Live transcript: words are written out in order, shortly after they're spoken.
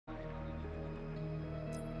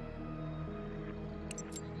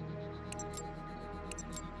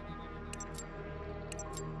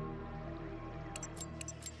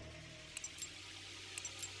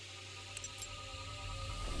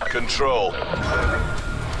Control.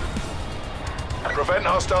 Prevent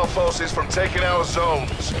hostile forces from taking our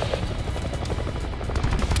zones.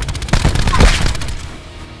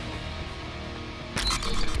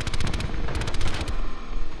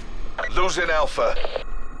 Losing Alpha.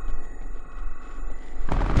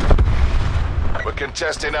 We're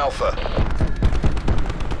contesting Alpha.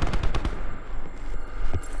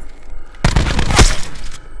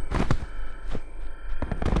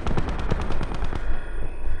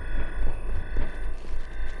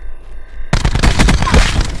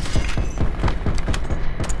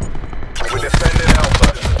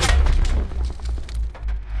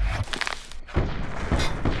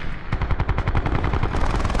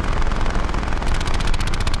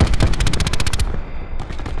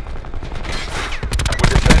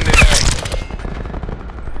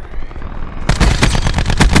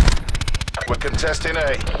 Contesting A.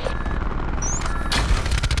 We're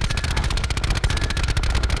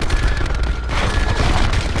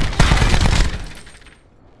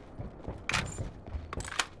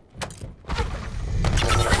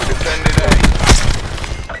defending A.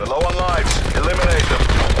 They're low on lives. Eliminate them.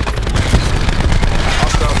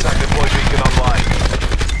 Hostile attack deploy beacon online.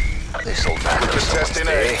 This'll matter. We're contesting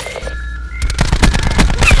A.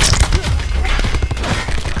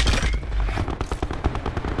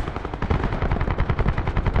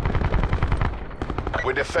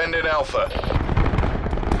 We're defending Alpha.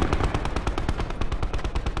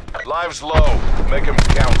 Lives low. Make them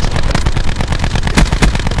count.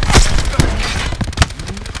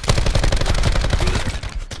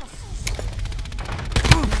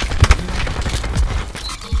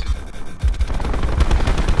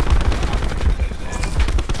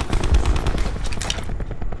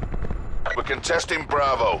 We're contesting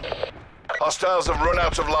Bravo. Hostiles have run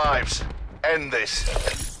out of lives. End this.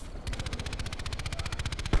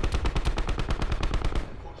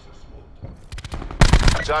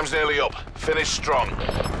 Time's nearly up. Finish strong.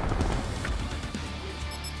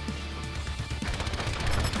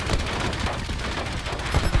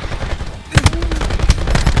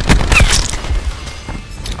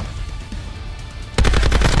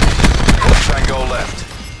 Tango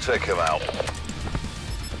left. Take him out.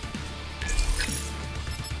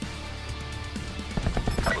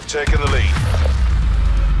 We've taken the lead.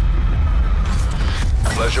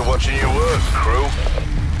 Pleasure watching you work, crew.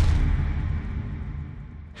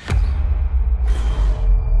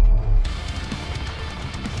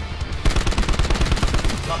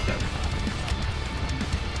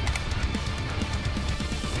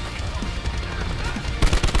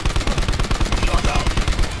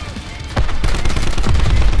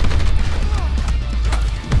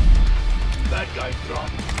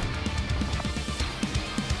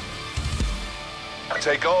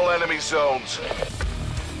 Take all enemy zones.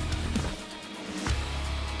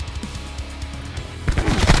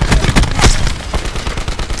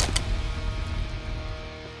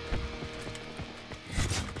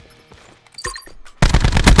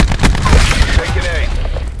 Taking A.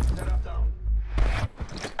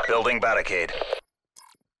 Building barricade.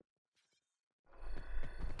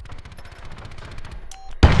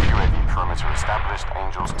 UAV perimeter established.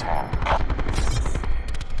 Angels 10.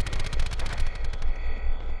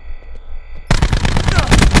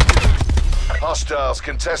 Hostiles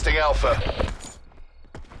contesting Alpha.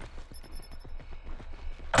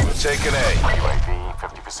 We're taking A. UAV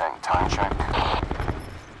 50% time check.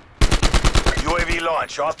 UAV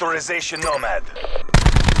launch. Authorization Nomad.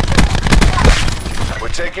 We're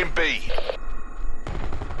taking B.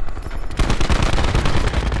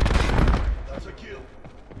 That's a kill.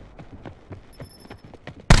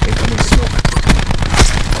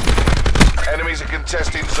 Enemies are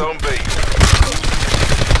contesting Zone B.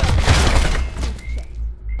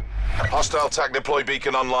 Hostile TAC deploy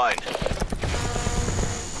beacon online.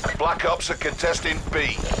 Black Ops are contesting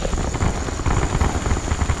B.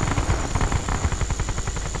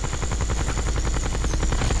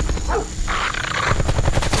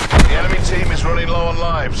 The enemy team is running low on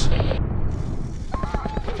lives.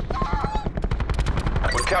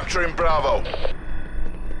 We're capturing Bravo.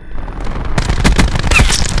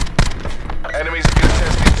 Enemies are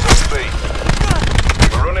contesting Zone B.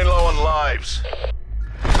 We're running low on lives.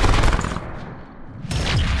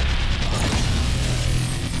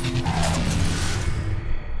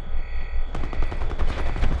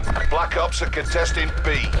 Black Ops are contesting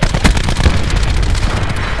B.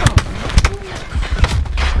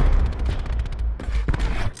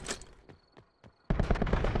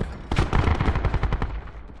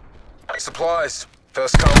 Supplies.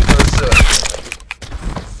 First come, first serve.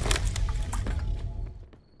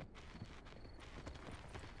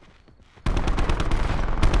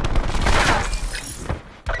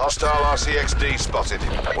 Hostile RCXD spotted.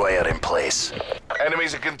 Wire in place.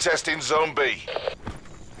 Enemies are contesting Zone B.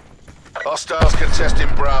 Hostiles contesting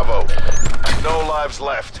Bravo. No lives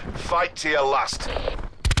left. Fight to your last.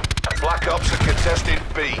 Black Ops are contesting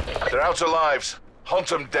B. They're out of lives. Hunt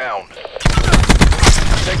them down.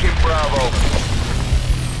 Taking Bravo.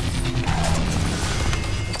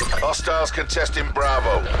 Hostiles contesting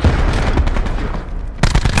Bravo.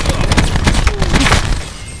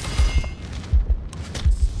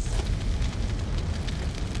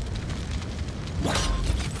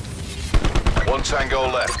 One tango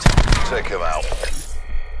left. Take him out.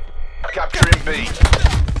 Capturing B.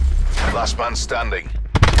 Last man standing.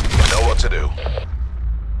 You know what to do.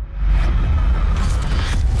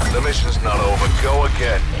 The mission's not over. Go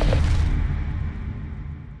again.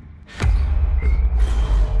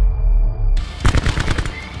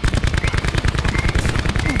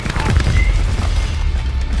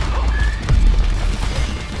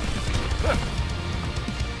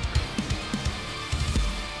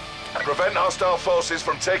 Prevent hostile forces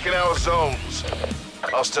from taking our zones.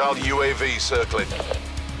 Hostile UAV circling.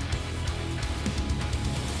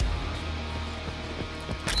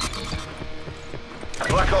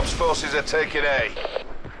 Black Ops forces are taking A.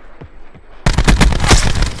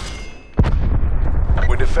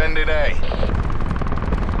 We're defending A.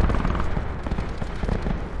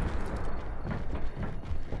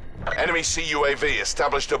 Enemy CUAV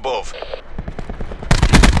established above.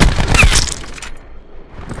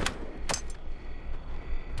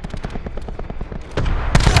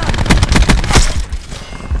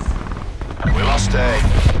 We lost A.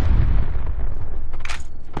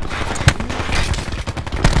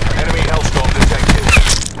 Enemy Hellstorm detected.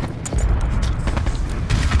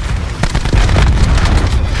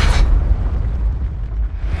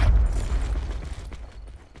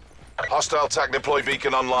 Hostile TAC deploy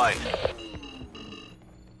beacon online.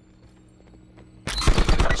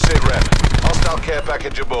 Sit rep. Hostile care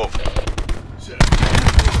package above.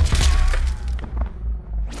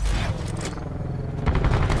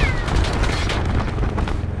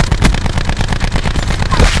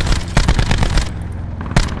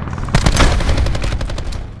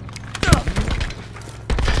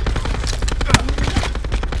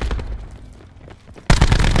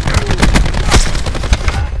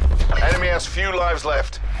 Few lives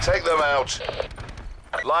left. Take them out.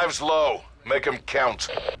 Lives low. Make them count.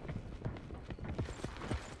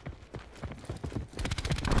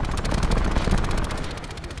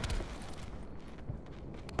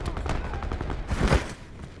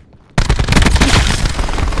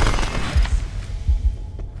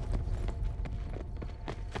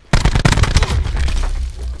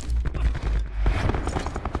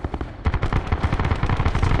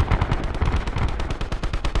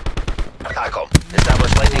 TACOM,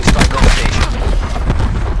 establish lightning strike on station.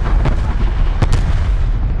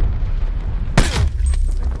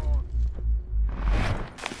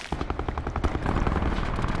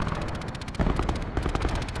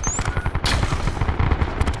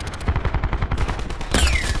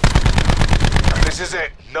 This is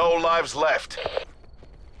it. No lives left.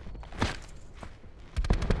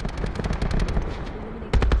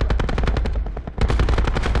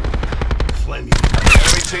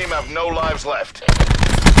 Enemy team have no lives left.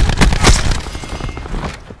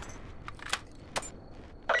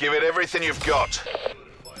 Give it everything you've got.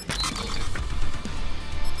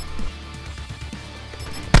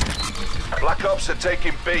 Black Ops are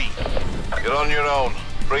taking B. You're on your own.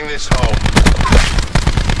 Bring this home.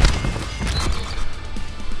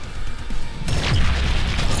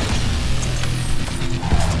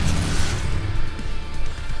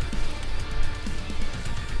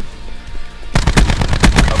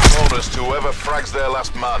 To whoever frags their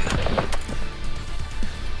last man.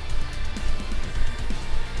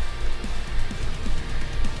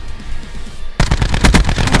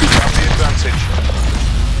 Have the advantage.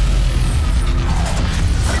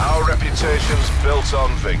 Our reputation's built on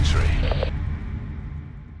victory.